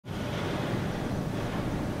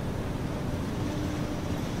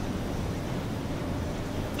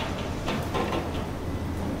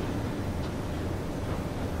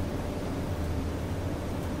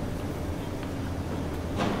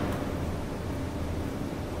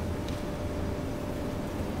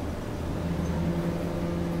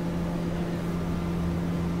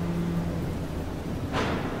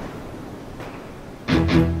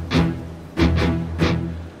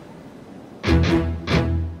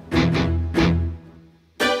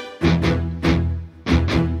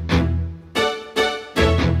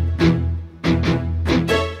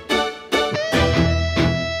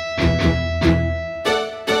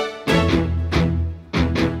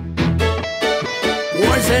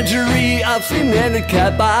century of cemented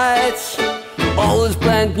carbides. Always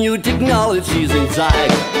brand new technologies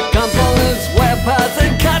inside. Components, wear parts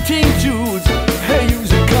and cutting tools. Hey,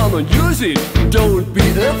 use it, come on, use it, don't be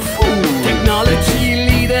a fool. Technology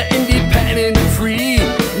leader, independent and free.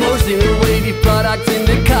 Most innovative products in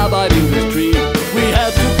the carbide industry. We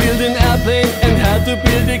had to build an airplane and had to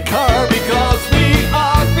build a car because we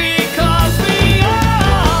are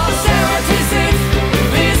CERATIZIT.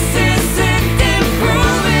 This is it,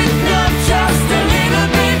 improve it, not just a little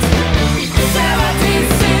bit.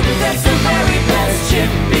 CERATIZIT, that's the very best chip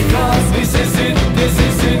because this is it, this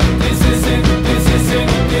is it, this is it, this is it,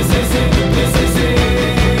 this is it, this is it.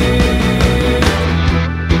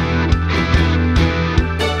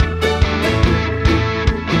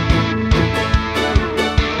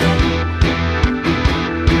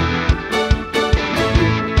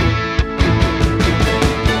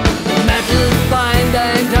 Metal binder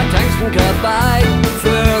and tungsten carbide.